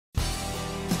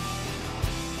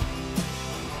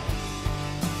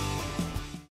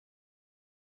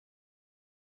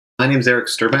My name is Eric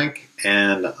Sturbank,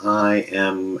 and I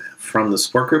am from the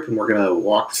support group, and we're going to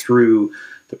walk through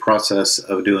the process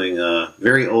of doing a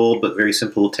very old but very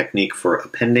simple technique for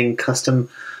appending custom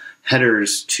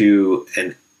headers to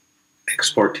an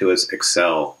export to as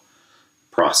Excel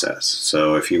process.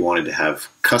 So if you wanted to have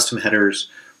custom headers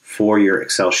for your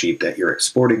Excel sheet that you're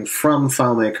exporting from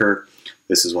FileMaker,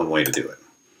 this is one way to do it.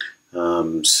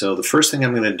 So the first thing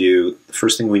I'm going to do, the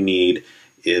first thing we need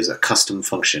is a custom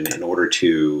function in order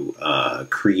to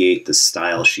create the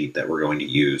style sheet that we're going to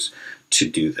use to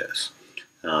do this.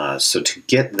 So to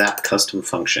get that custom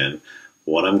function,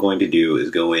 what I'm going to do is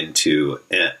go into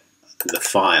the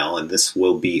file, and this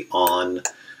will be on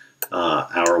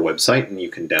our website, and you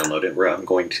can download it, where I'm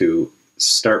going to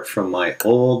start from my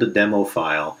old demo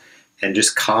file and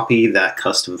just copy that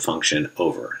custom function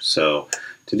over. So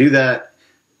to do that,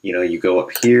 you go up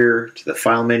here to the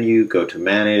File menu, go to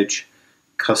Manage,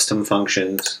 Custom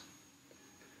Functions,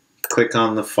 click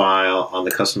on the file, on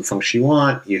the custom function you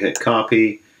want, you hit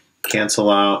Copy, cancel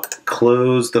out,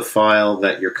 close the file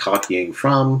that you're copying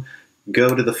from,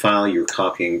 go to the file you're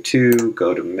copying to,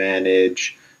 go to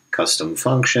Manage, Custom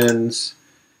Functions,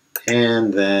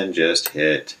 and then just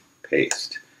hit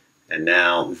Paste. And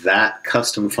now that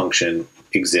custom function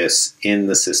exists in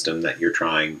the system that you're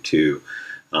trying to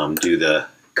do the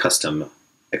custom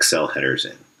Excel headers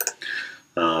in.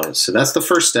 So that's the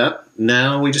first step.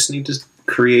 Now we just need to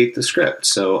create the script.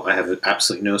 So I have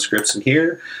absolutely no scripts in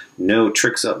here, no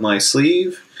tricks up my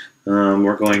sleeve.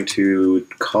 We're going to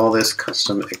call this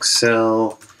custom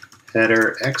Excel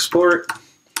header export.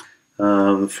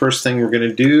 The first thing we're going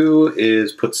to do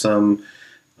is put some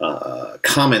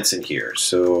comments in here.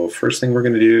 So first thing we're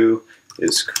going to do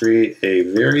is create a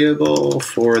variable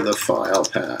for the file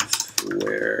path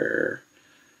where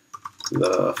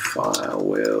the file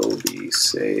will be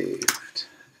saved,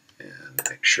 and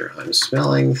make sure I'm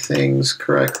spelling things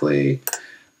correctly.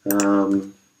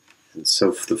 And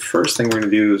so the first thing we're going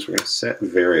to do is we're going to set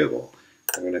variable.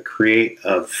 I'm going to create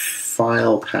a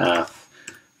file path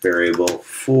variable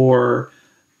for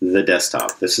the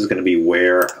desktop. This is going to be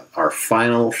where our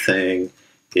final thing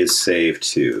is saved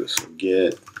to. So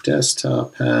get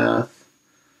desktop path,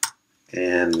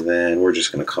 and then we're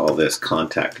just going to call this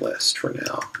contact list for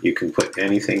now. You can put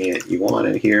anything you want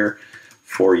in here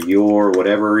for your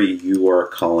whatever you are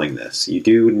calling this. You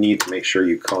do need to make sure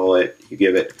you call it, you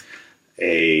give it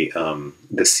a the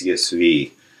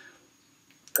CSV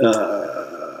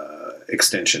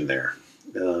extension there,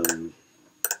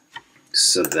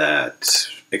 so that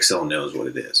Excel knows what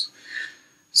it is.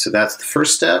 So that's the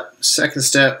first step. Second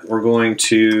step, we're going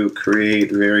to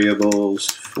create variables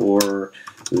for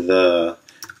the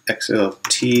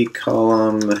XLT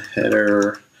column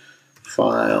header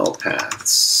file paths.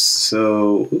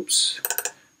 So,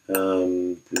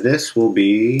 this will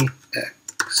be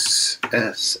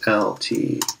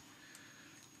XSLT.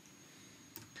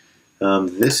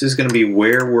 This is going to be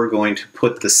where we're going to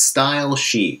put the style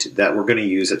sheet that we're going to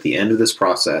use at the end of this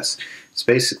process. It's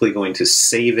basically going to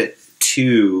save it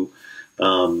to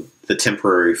the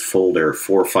temporary folder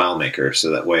for FileMaker,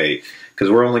 so that way,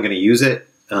 because we're only going to use it,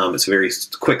 it's a very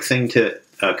quick thing to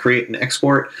create and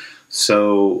export.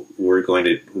 So we're going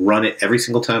to run it every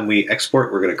single time we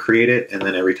export. We're going to create it, and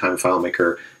then every time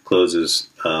FileMaker closes,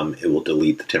 it will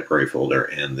delete the temporary folder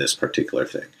and this particular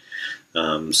thing.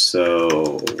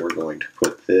 So we're going to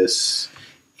put this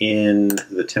in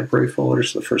the temporary folder.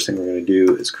 So the first thing we're going to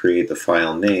do is create the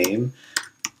file name.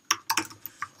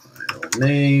 File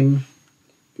name.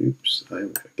 Oops, I'm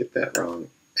going to get that wrong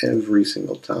every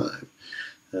single time.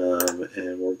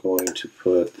 And we're going to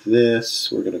put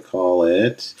this, we're going to call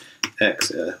it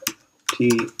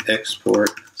XLT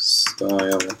export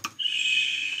style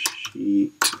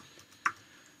sheet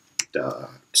dot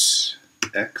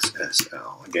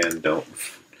XSL. Again, don't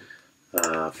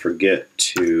forget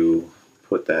to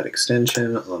put that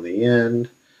extension on the end.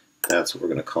 That's what we're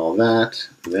going to call that.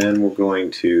 Then we're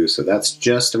going to, so that's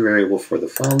just a variable for the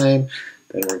file name.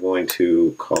 Then we're going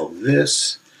to call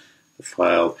this the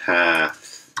file path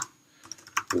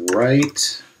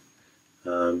right,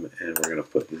 and we're going to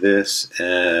put this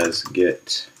as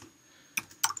get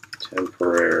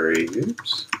temporary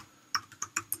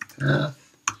path,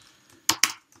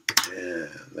 and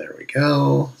there we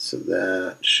go. So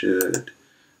that should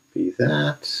be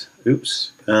that.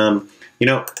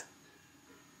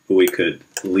 We could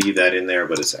leave that in there,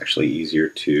 but it's actually easier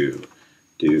to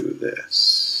do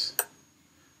this.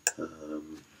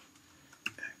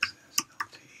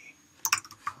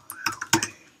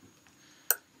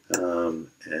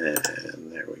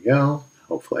 And there we go.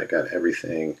 Hopefully I got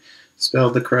everything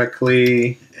spelled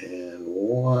correctly. And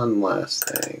one last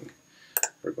thing.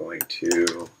 we're going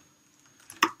to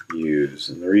use.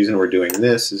 And the reason we're doing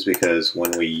this is because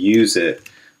when we use it,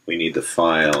 we need the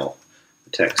file,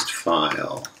 the text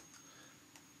file,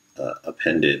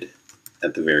 appended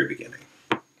at the very beginning.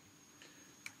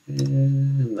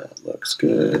 And that looks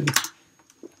good.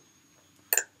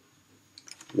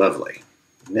 Lovely.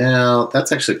 Now,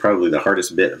 that's actually probably the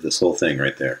hardest bit of this whole thing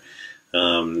right there.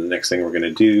 The next thing we're going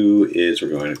to do is we're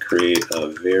going to create a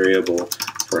variable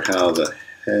for how the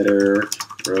header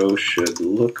row should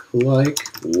look like.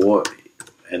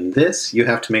 And this you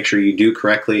have to make sure you do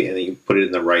correctly and that you put it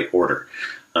in the right order.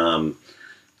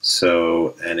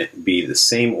 And it be the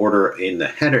same order in the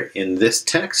header in this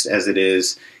text as it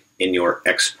is in your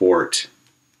export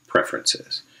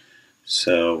preferences.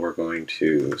 So we're going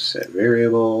to set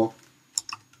variable,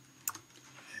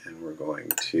 and we're going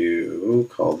to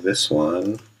call this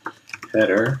one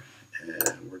header,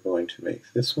 and we're going to make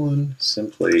this one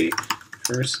simply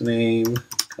first name,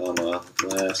 comma,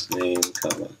 last name,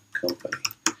 comma, company.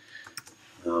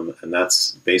 And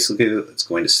that's basically, it's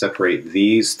going to separate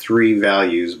these three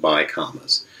values by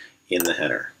commas in the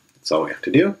header. That's all we have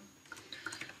to do.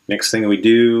 Next thing we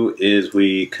do is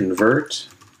we convert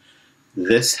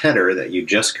this header that you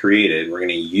just created. We're going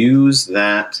to use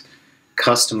that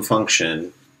custom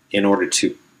function in order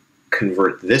to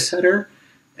convert this header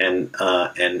and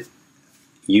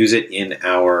use it in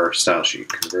our style sheet.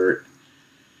 Convert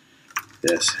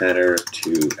this header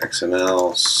to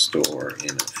XML, store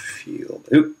in a field.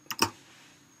 Oop.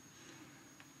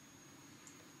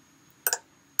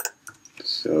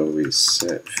 So we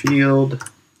set field,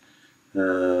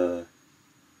 and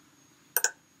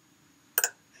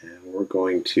we're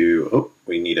going to,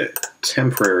 we need a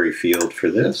temporary field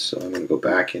for this. So I'm going to go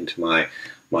back into my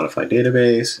modified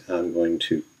database. I'm going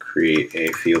to create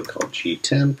a field called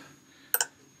gtemp,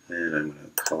 and I'm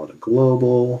going to call it a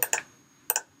global.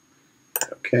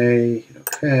 Okay,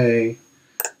 okay.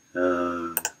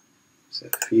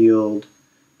 Set field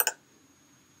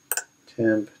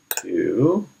temp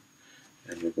to,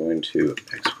 and we're going to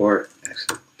export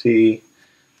XLT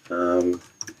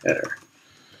header.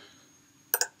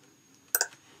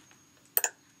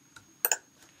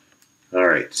 All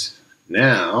right,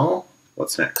 now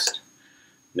what's next?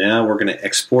 Now we're going to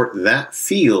export that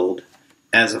field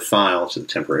as a file to the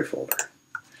temporary folder.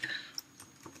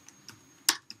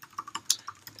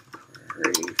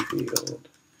 Temporary field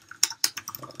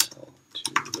file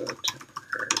to the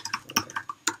temporary folder.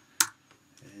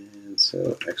 And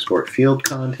so export field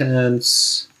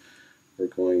contents. We're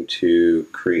going to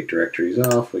create directories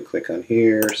off. We click on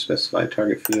here, specify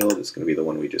target field. It's going to be the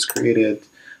one we just created.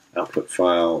 Output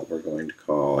file, we're going to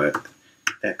call it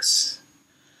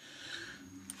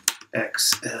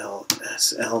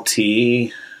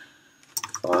XLSLT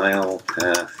file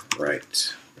path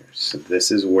right. So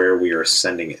this is where we are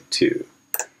sending it to.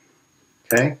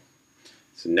 Okay?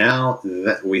 So now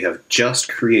that we have just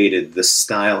created the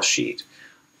style sheet,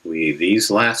 these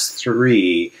last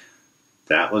three,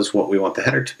 that was what we want the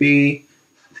header to be.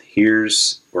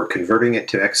 We're converting it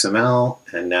to XML,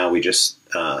 and now we just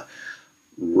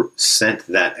sent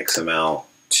that XML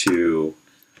to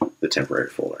the temporary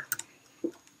folder.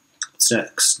 What's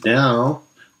next? Now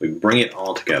we bring it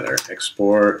all together.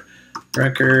 Export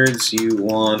records you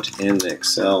want in the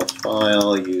Excel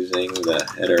file using the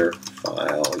header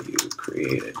file you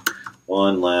created.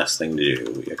 One last thing to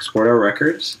do. We export our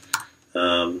records.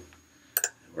 We're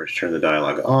going to turn the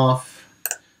dialog off.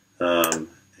 And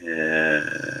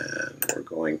we're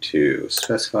going to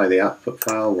specify the output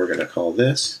file. We're going to call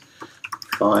this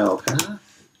file path.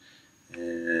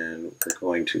 And we're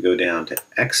going to go down to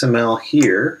XML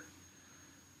here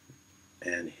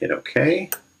and hit OK.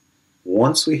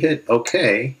 Once we hit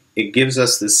OK, it gives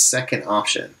us this second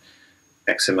option,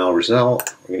 XML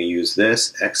result. We're going to use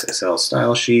this XSL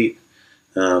style sheet,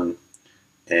 and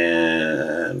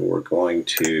we're going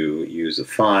to use a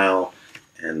file,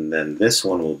 and then this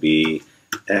one will be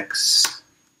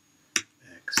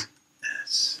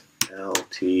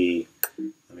XSLT.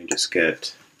 Let me just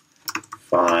get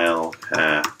file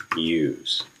path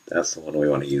use. That's the one we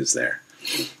want to use there.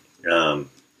 And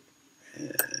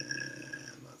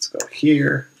let's go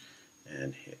here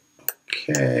and hit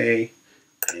OK.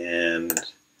 And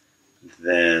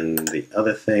then the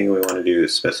other thing we want to do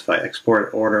is specify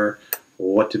export order.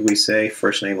 What did we say?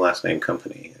 First name, last name,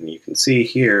 company. And you can see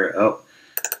here,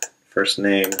 first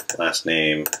name, last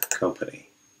name, company.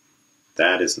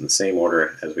 That is in the same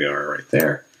order as we are right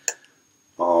there.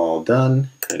 All done.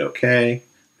 Hit OK.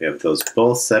 We have those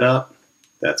both set up.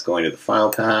 That's going to the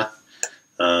file path.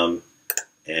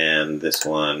 And this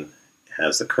one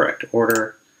has the correct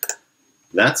order.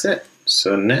 That's it.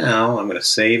 So now I'm going to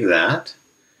save that.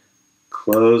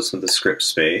 close the script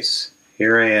space.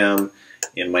 Here I am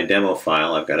in my demo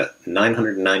file. I've got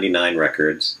 999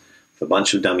 records with a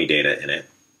bunch of dummy data in it.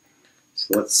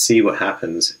 So let's see what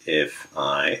happens if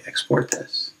I export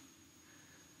this.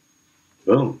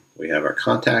 Boom, we have our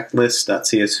contact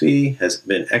list.csv has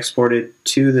been exported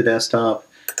to the desktop.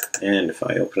 And if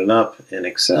I open it up in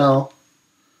Excel,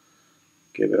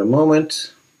 give it a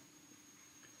moment,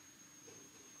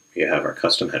 we have our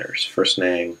custom headers, first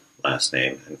name, last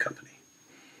name, and company.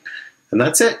 And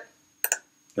that's it.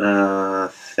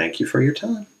 Thank you for your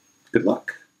time. Good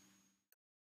luck.